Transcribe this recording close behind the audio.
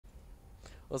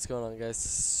What's going on, guys?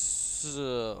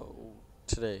 So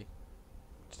today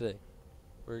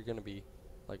we're gonna be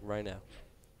right now.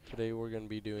 Today we're gonna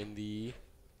be doing the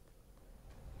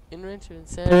Enrichment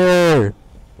Center.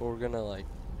 But we're gonna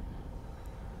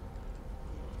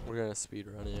speed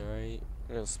run it, alright?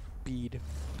 We're gonna speed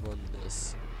run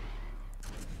this.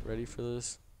 Ready for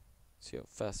this? See how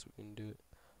fast we can do it.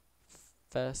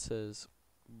 Fast as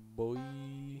boy.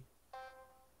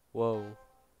 Whoa.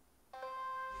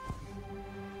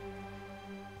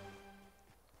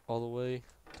 All the way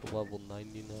to level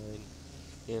 99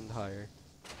 and higher,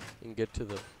 and get to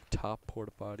the top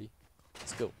porta potty.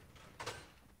 Let's go.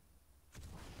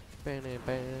 Bam,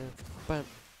 bam, bam.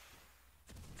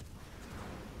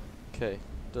 Okay,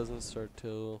 doesn't start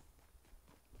till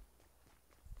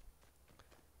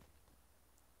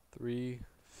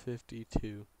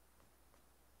 3:52.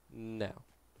 Now,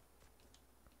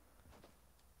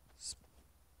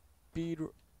 speed.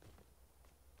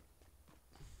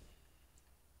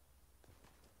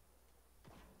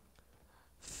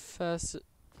 Fast.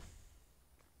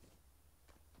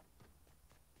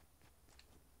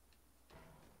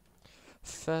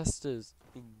 Fast as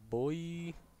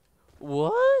boy.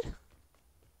 What?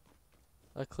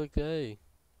 I clicked A.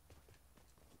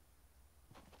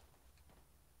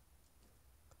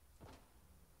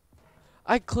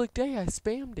 I clicked A. I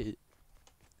spammed it.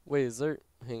 Wait, is there?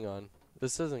 Hang on.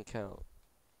 This doesn't count.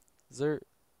 Is there?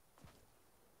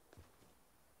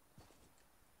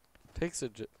 Takes a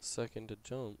second to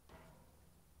jump.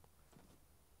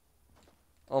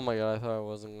 Oh my god, I thought I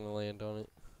wasn't gonna land on it.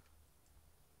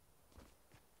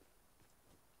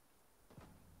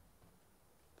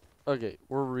 Okay,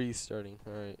 we're restarting.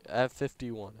 Alright, at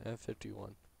 51. At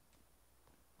 51.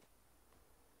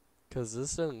 Because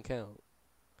this doesn't count.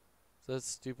 That's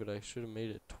stupid. I should have made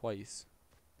it twice.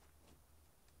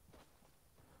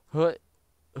 What?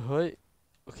 What?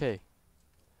 Okay.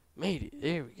 Made it.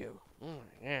 There we go. Oh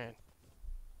my god.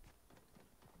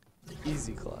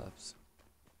 Easy claps.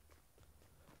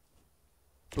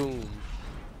 Boom.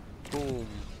 Boom.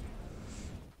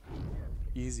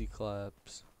 Easy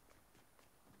claps.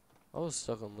 I was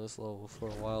stuck on this level for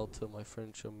a while till my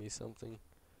friend showed me something.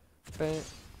 Bam.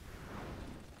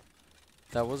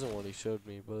 That wasn't what he showed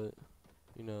me, but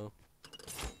you know.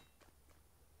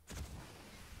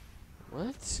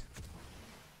 What?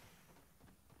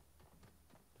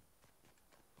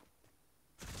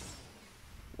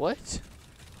 What?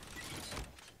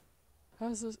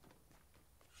 How's this?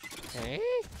 Hey?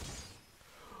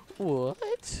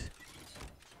 What?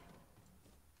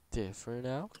 Different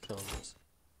outcomes.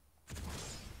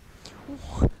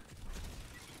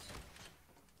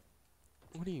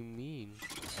 What do you mean?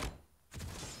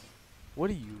 What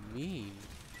do you mean?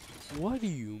 What do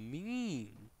you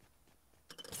mean?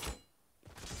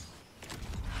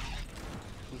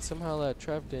 And somehow that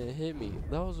trap didn't hit me.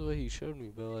 That was what he showed me,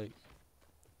 but like,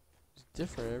 it's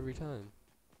different every time.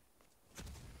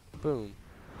 Boom.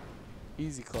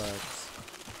 Easy claps.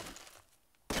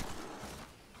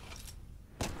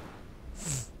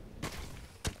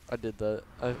 I did that.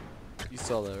 You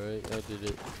saw that, right? I did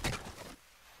it.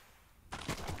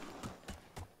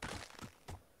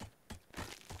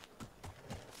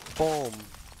 Boom.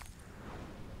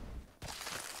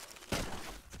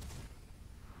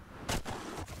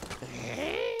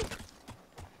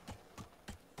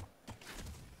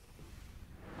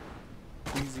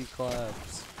 Easy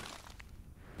claps.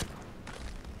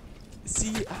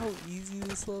 See how easy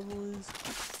this level is?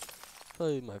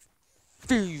 Probably my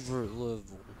favorite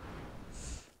level.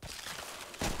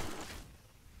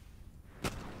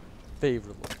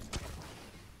 Favorite level.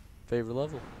 Favorite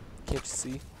level. Can't you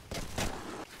see?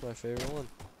 My favorite one.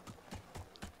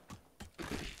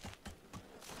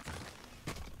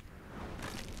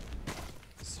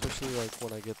 Especially like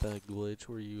when I get that glitch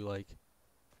where you like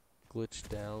glitch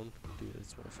down. Dude,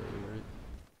 it's my favorite.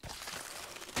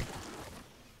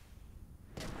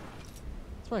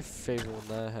 It's my favorite when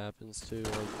that happens too.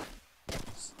 Like,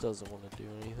 just doesn't want to do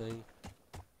anything.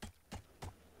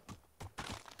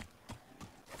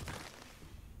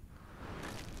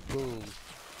 Boom.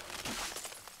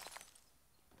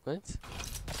 What?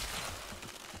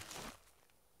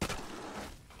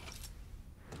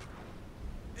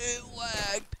 It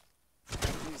lagged.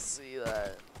 You see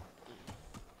that?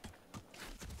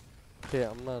 Okay,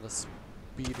 I'm not a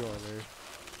speedrunner,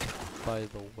 by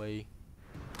the way.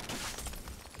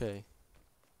 Okay.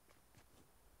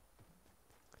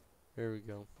 Here we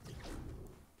go.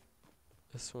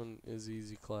 This one is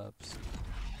easy claps.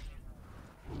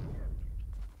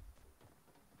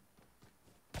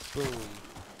 Boom.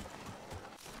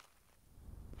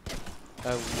 We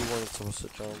weren't supposed to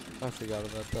jump. I forgot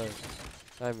about that.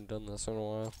 I haven't done this in a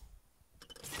while.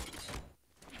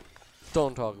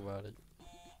 Don't talk about it.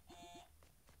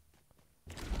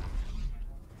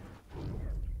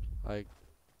 I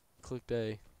clicked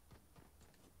A.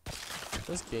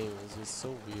 This game is just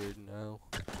so weird now.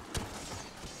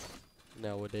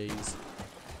 Nowadays.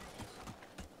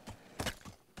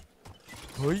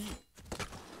 Hey.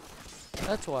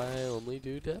 That's why I only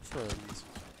do death runs.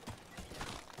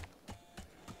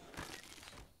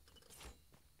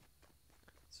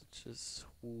 It's just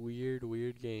weird,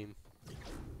 weird game.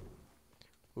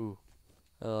 Ooh,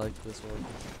 I like this one.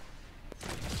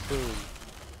 Boom.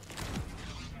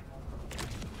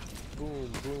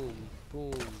 Boom, boom,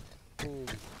 boom, boom.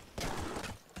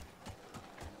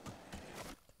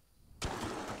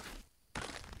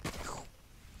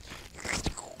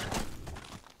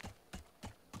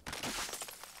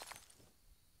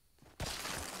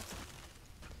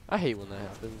 I hate when that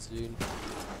happens, dude.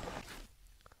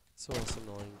 It's the most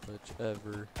annoying glitch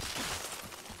ever.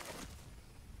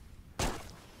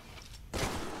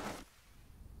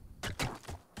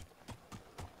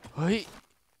 Hey!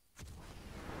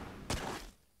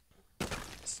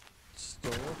 Just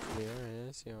don't look at me, alright,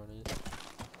 I see how it is.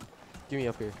 Give me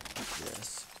up here.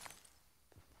 Yes.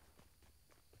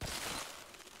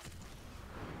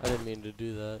 I didn't mean to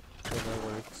do that, but that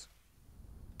works.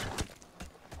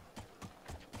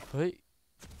 Hey!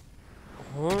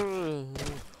 Oh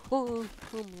my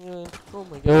god, oh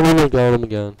my god, oh my god, oh my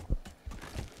god.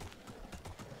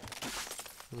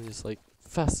 Let me just like,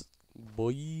 fast,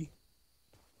 boy.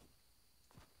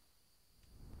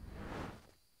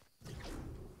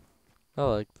 I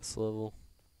like this level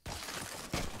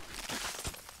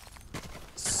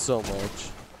so much,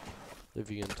 if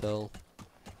you can tell.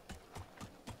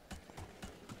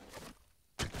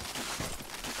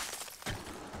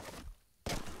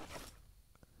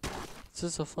 It's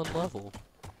just a fun level.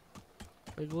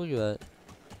 Like, look at that.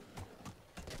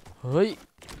 Hey!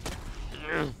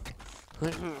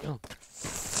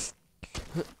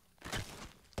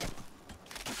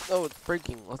 Oh, it's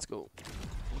breaking. Let's go.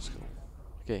 Let's go.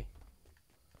 Okay.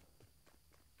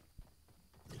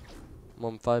 I'm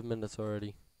on 5 minutes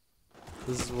already.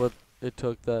 This is what it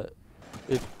took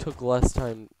it took less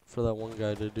time for that one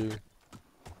guy to do.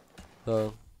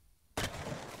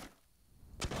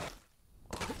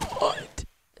 What?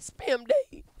 Spam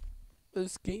day!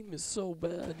 This game is so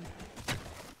bad.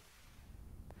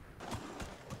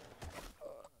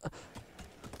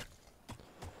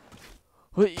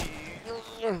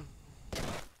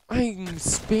 I'm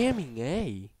spamming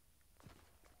A.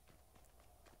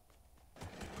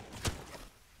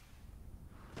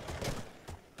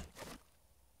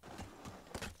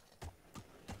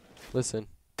 Listen.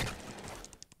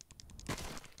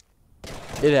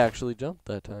 It actually jumped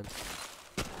that time.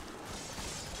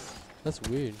 That's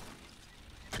weird.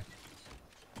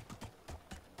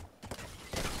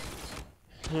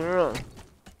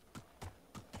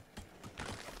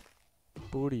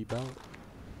 Booty bounce.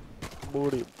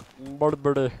 Booty.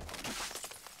 Booty.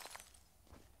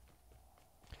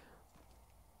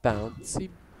 Bouncy.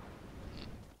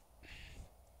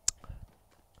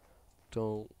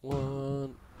 Don't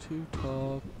want to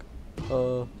talk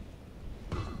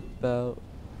about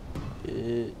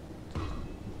it.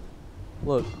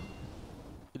 Look.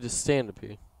 You just stand up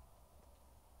here.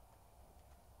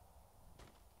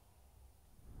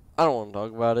 I don't want to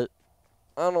talk about it.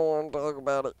 I don't want to talk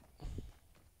about it.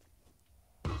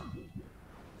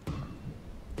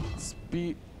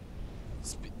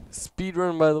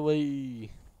 Speedrun, by the way.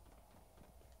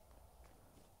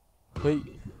 Hey.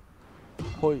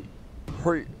 Hoi.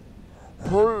 Hoi.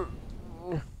 Hoi.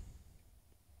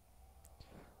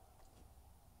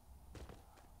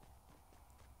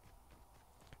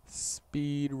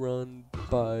 Speedrun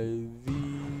by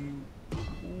the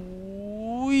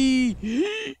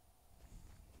Wee.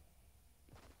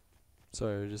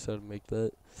 Sorry, I just had to make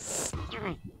that.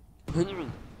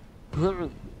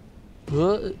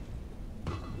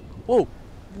 Whoa!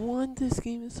 What? This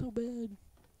game is so bad.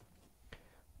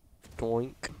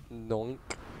 Doink, doink.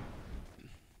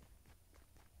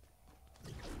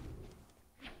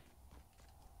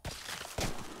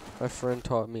 My friend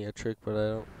taught me a trick, but I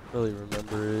don't really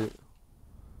remember it.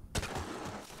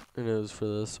 And it was for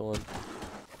this one.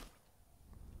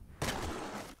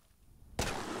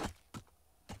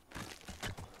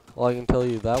 Well, I can tell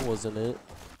you that wasn't it.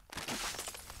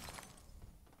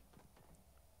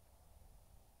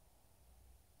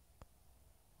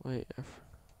 Wait.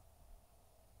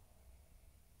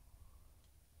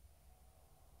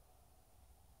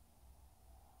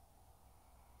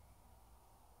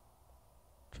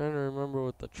 Trying to remember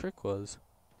what the trick was.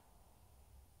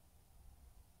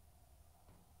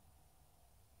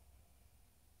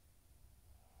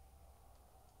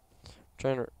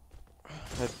 Trying to.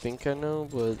 I think I know,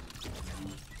 but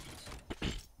I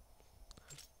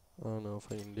don't know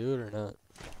if I can do it or not.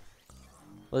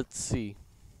 Let's see.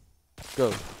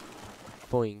 Go.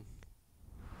 Boing.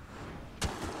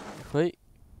 Wait.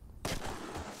 It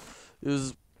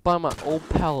was by my old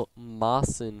pal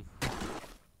Mawson.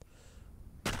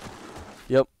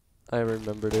 Yep, I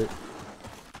remembered it.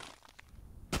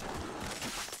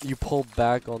 You pulled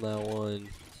back on that one.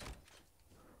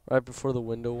 Right before the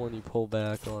window one, you pull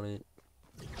back on it.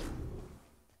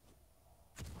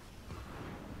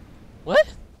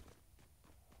 What?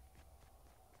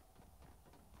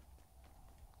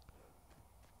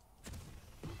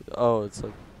 Oh, it's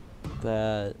like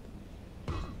that.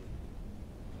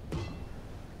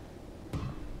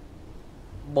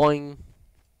 Boing.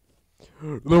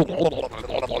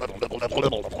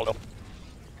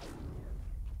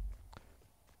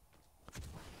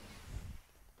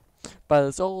 By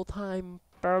this old time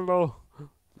fellow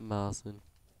Mawson.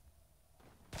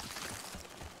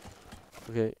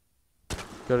 Okay.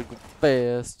 Gotta go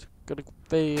fast. Gotta go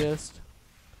fast.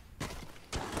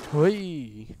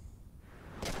 Hey.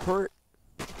 Hurt.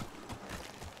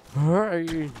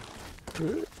 Hey.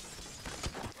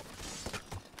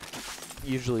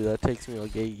 Usually that takes me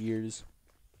like 8 years.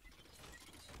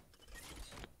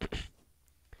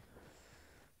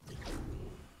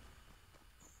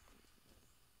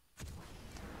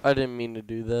 I didn't mean to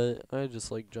do that. I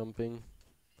just like jumping.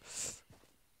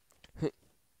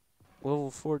 Level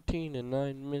 14 in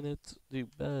 9 minutes. You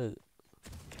bet.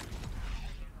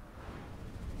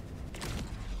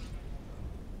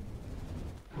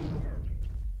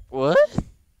 What?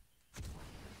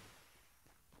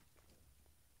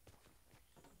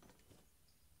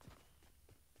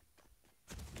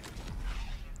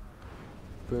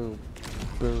 Boom.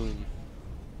 Boom.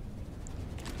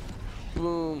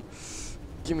 Boom.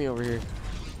 Get me over here.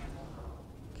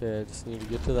 Okay, I just need to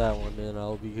get to that one and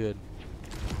I'll be good.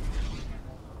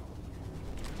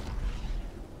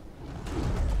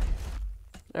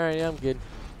 Alright, I'm good.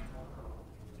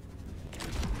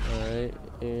 Alright,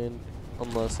 and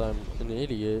unless I'm an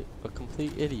idiot, a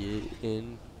complete idiot,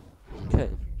 and okay.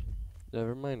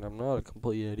 Never mind, I'm not a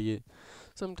complete idiot.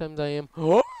 Sometimes I am.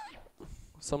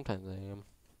 Sometimes I am.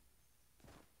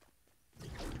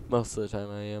 Most of the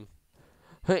time I am.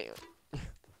 Hey!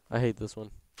 I hate this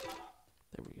one.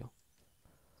 There we go.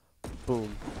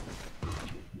 Boom.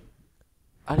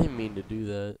 I didn't mean to do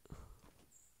that.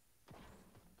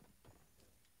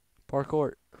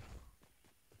 Parkour.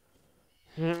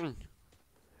 Okay,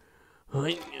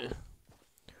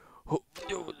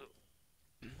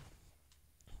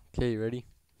 you ready?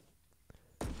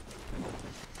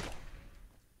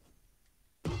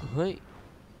 Hey.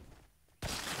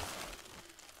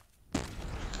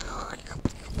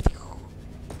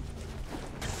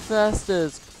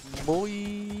 Fastest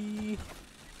boy.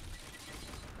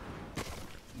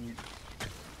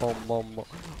 Bum, bum, bum.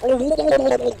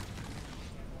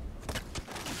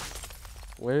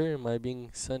 Where am I being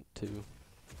sent to?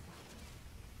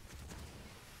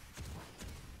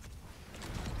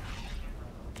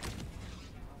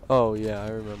 Oh yeah, I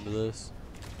remember this.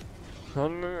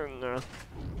 And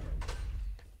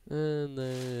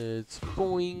then it's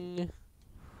boing.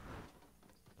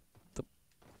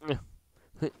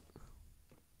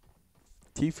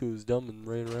 Tifu's dumb and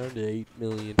ran around it 8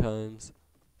 million times.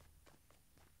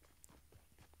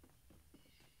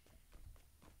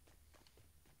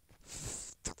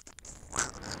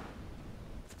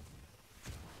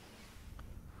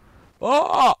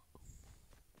 Oh!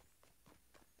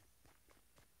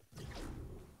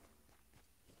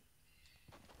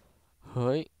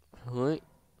 Hi, hi.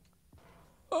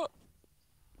 Oh.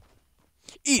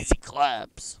 Easy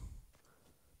claps.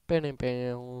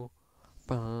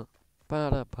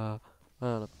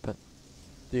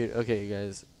 Dude, okay,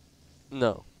 guys.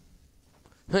 No.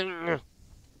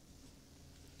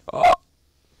 Oh.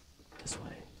 This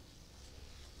way.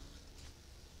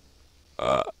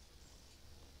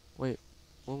 Wait.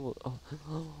 Oh, level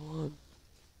 1.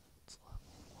 It's level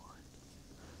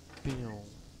 1.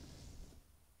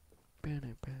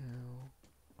 Bow.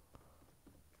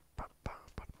 Bow,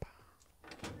 bow.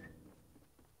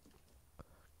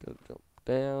 Gotta jump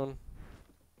down.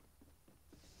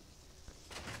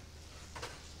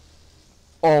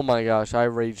 Oh my gosh, I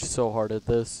raged so hard at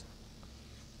this.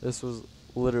 This was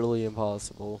literally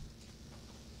impossible.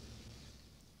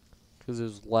 Because it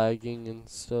was lagging and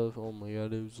stuff. Oh my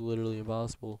god, it was literally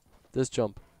impossible. This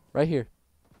jump. Right here.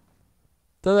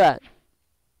 To that.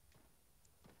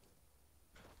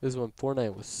 This one,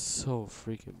 Fortnite was so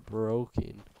freaking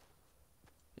broken.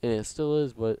 And it still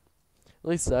is, but at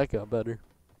least that got better.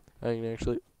 I can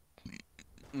actually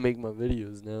make my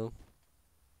videos now.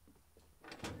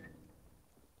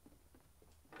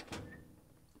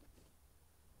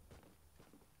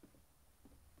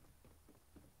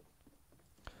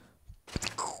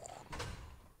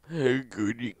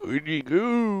 Goody goody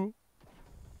goo.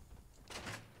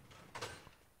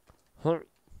 Huh.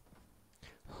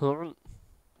 Huh.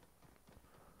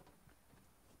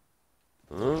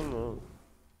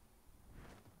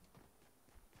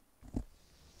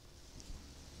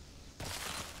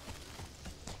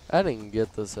 I didn't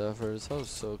get this at first. I was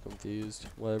so confused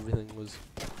what everything was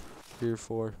here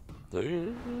for.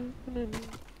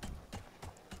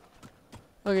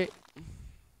 Okay.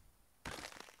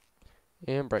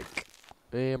 And break.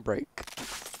 And break.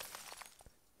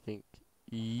 Thank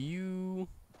you.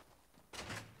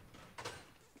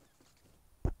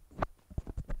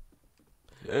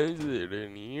 Is it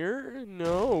in here?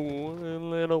 No,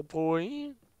 little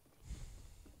boy.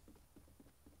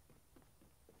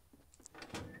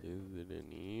 Is it in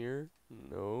here?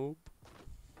 Nope.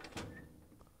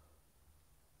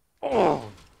 Oh!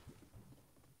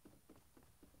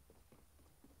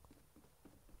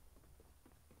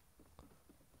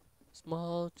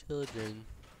 Small children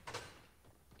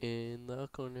in the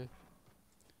corner.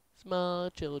 Small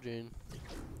children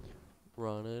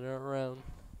running around.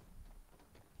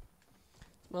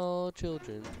 Small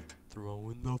children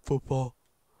throwing the football.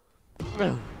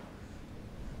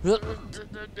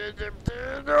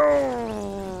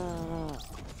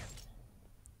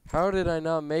 How did I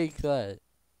not make that?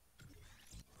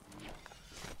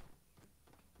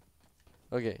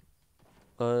 Okay.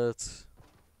 Let's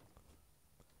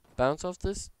bounce off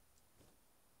this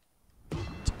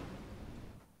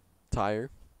tire.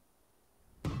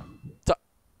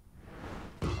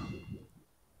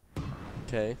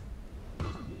 Okay.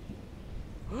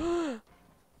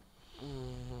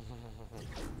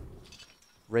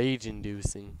 Rage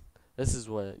inducing. This is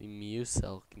what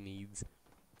Muselk needs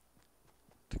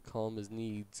to calm his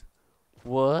needs.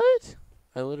 What?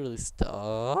 I literally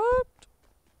stopped?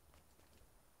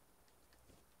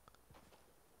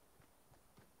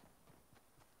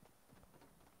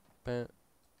 I'll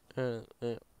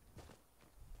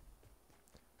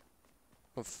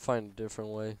find a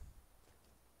different way.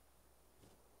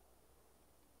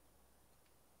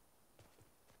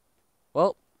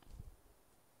 Well.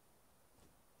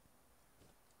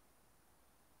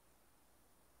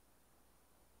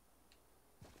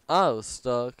 I was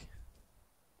stuck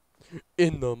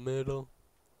in the middle.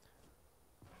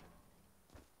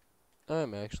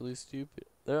 I'm actually stupid.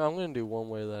 I'm gonna do one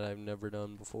way that I've never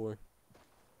done before.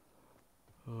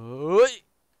 Oi!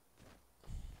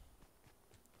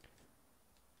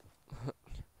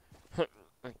 Oh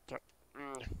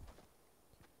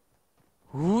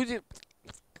yeah.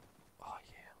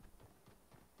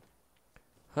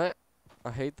 Huh?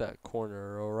 I hate that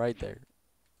corner right there.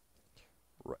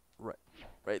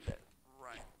 Right there.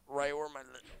 Right where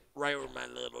my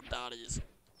little dot is.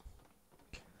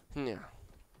 Yeah.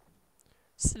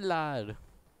 Slide.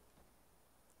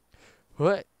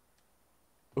 What?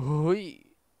 Oi!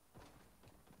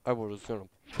 I was gonna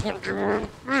punch him in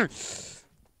the face.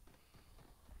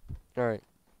 Alright.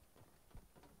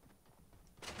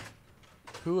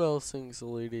 Who else thinks the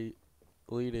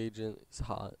lead agent is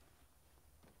hot?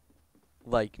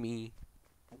 Like me.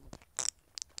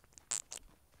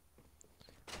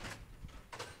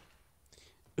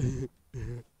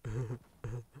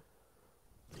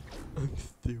 I'm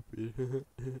stupid.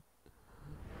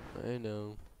 I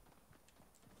know.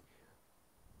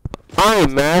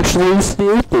 I'm actually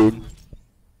stupid.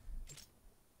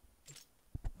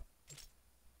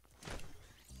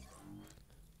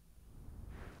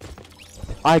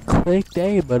 I clicked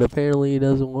A, but apparently he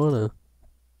doesn't wanna.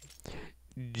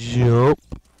 Jump.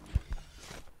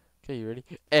 Okay, you ready?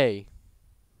 A.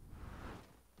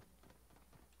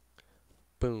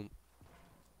 Boom.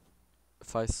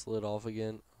 If I slid off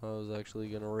again, I was actually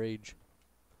gonna rage.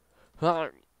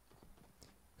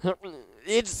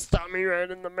 It just stopped me right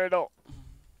in the middle.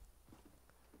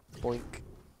 Boink.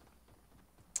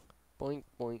 Boink,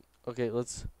 boink. Okay,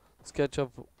 let's catch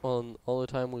up on all the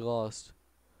time we lost.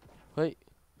 Wait,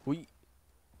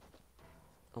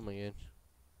 oh my gosh.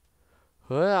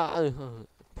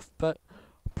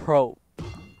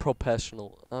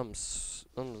 Professional.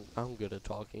 I'm good at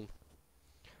talking.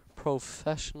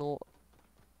 Professional.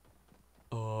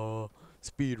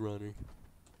 Speedrunner.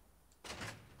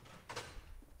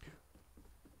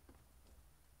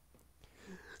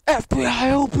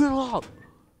 FBI, open up!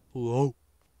 Hello?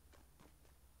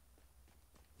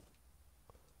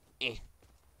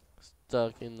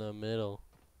 Stuck in the middle.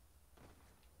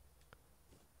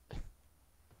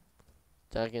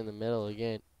 Stuck in the middle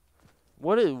again.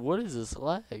 What is this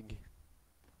lag?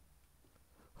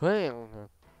 Hello.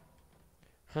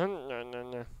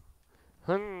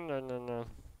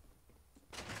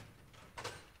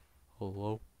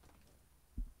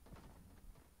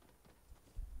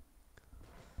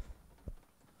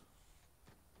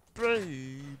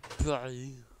 Bye.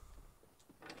 Bye.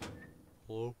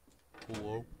 Hello.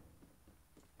 Hello.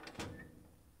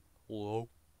 Hello.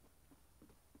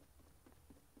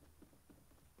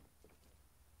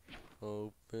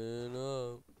 Open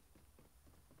up.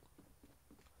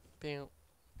 Bam.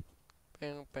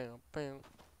 Bam. Bam. Bam.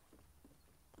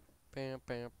 Bam.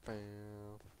 Bam.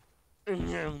 Bam.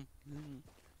 I'm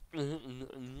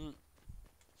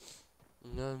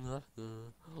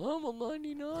a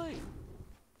 99.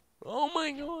 Oh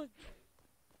my god.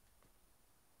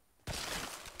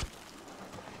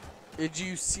 Did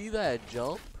you see that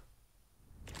jump?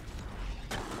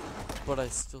 But I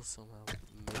still somehow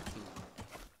making.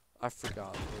 I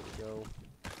forgot where to go.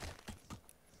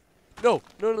 No,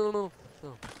 no, no, no,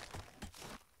 no.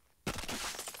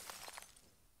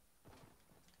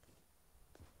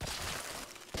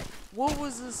 What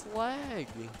was this lag?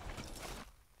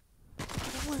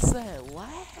 What was that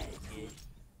lag?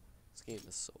 This game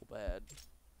is so bad.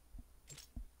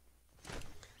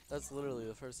 That's literally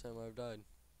the first time I've died.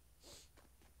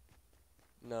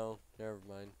 No, never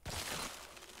mind.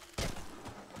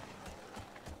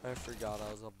 I forgot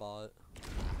I was a bot.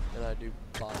 And I do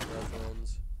bot death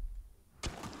runs.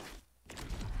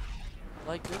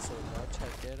 Like this one, now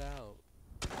check it out.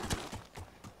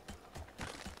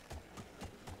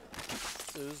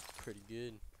 So it was pretty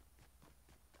good.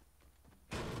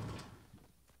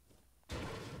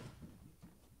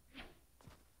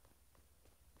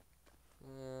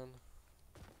 And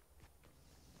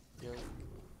yoink.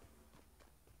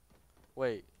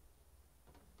 Wait.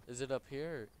 Is it up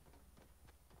here?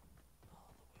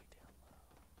 All the way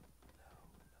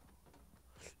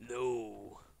down low.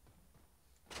 No.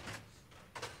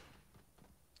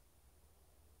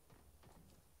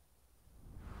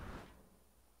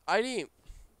 I didn't.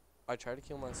 I tried to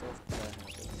kill myself, but that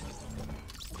happened.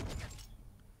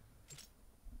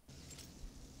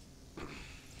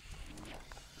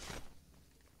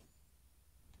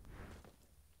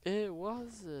 It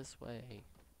was this way.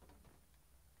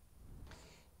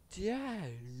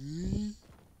 Daddy,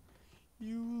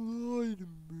 you lied to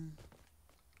me.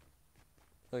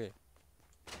 Okay.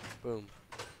 Boom.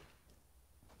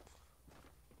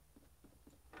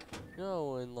 You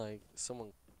know when like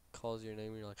someone calls your name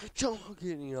and you're like, jump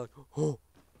again, and you're like, oh.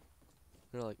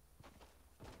 You're like,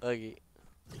 okay.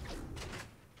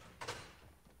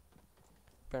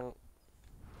 Bam.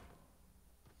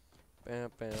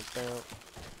 Bam, bam, bam.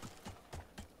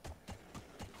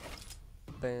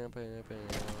 Bam, bam, bam.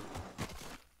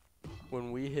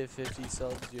 When we hit 50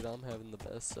 subs, dude, I'm having the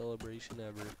best celebration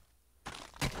ever.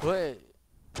 What?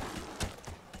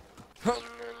 Dude,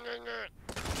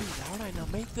 how did I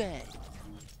not make that?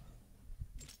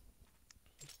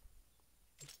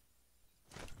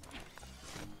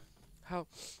 How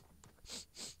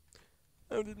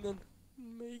did I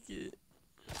make it?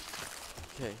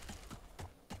 Okay.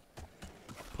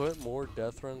 Put more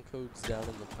death run codes down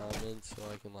in the comments so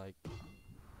I can like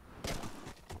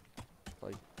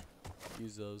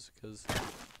use those, because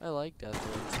I like death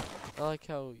runs. I like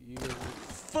how you guys make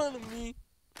fun of me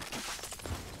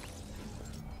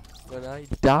when I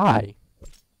die.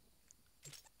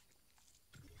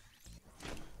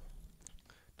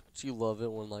 Don't you love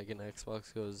it when like an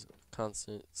Xbox goes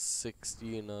constant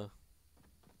 60 and a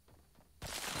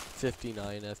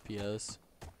 59 FPS?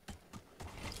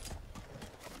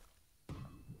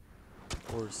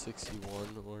 Or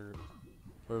 61, or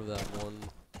whatever that one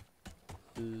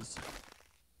is.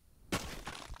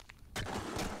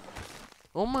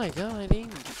 Oh my god, I didn't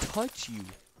even touch you.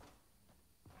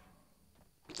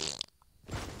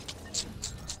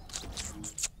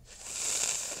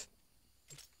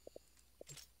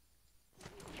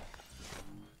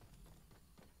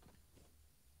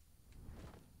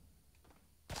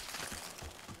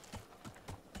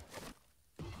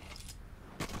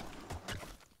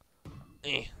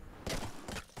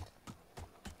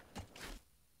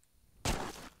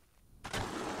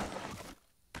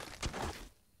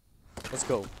 Let's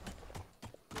go.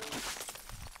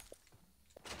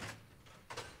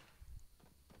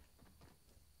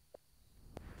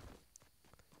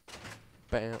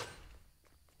 Bam.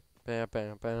 Bam,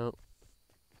 bam, bam.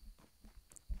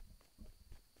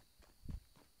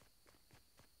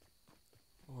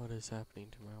 What is happening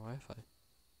to my Wi-Fi?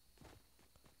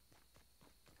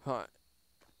 Hi.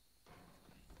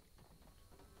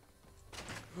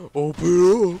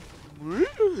 Open up.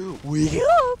 Wake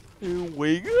up!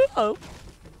 Wake up!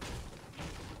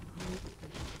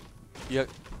 Yeah.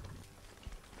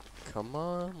 Come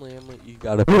on, Lamlet, you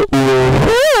gotta.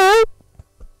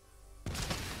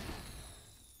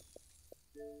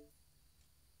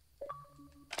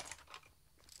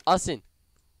 Austin.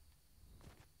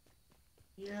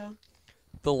 Yeah.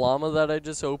 The llama that I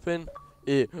just opened,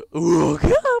 it woke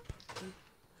up.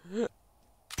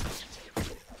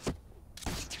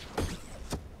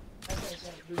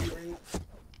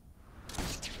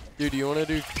 Dude, do you wanna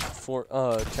do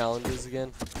challenges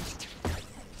again?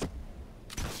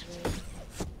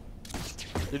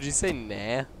 Did you say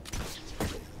nah?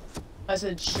 I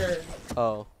said sure.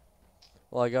 Oh.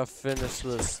 Well, I gotta finish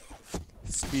this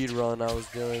speed run I was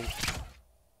doing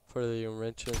for the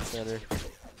Enrichment Center.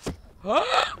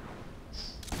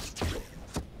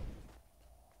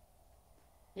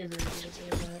 You're very good at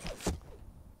doing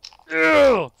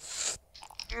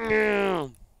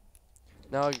that.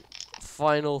 Now,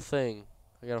 final thing.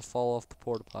 I gotta fall off the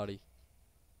porta potty.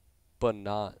 But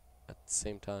not at the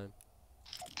same time.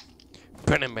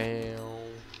 Bam.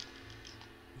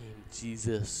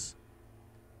 Jesus.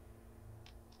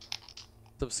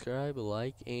 Subscribe,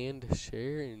 like, and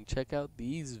share, and check out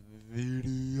these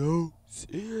videos.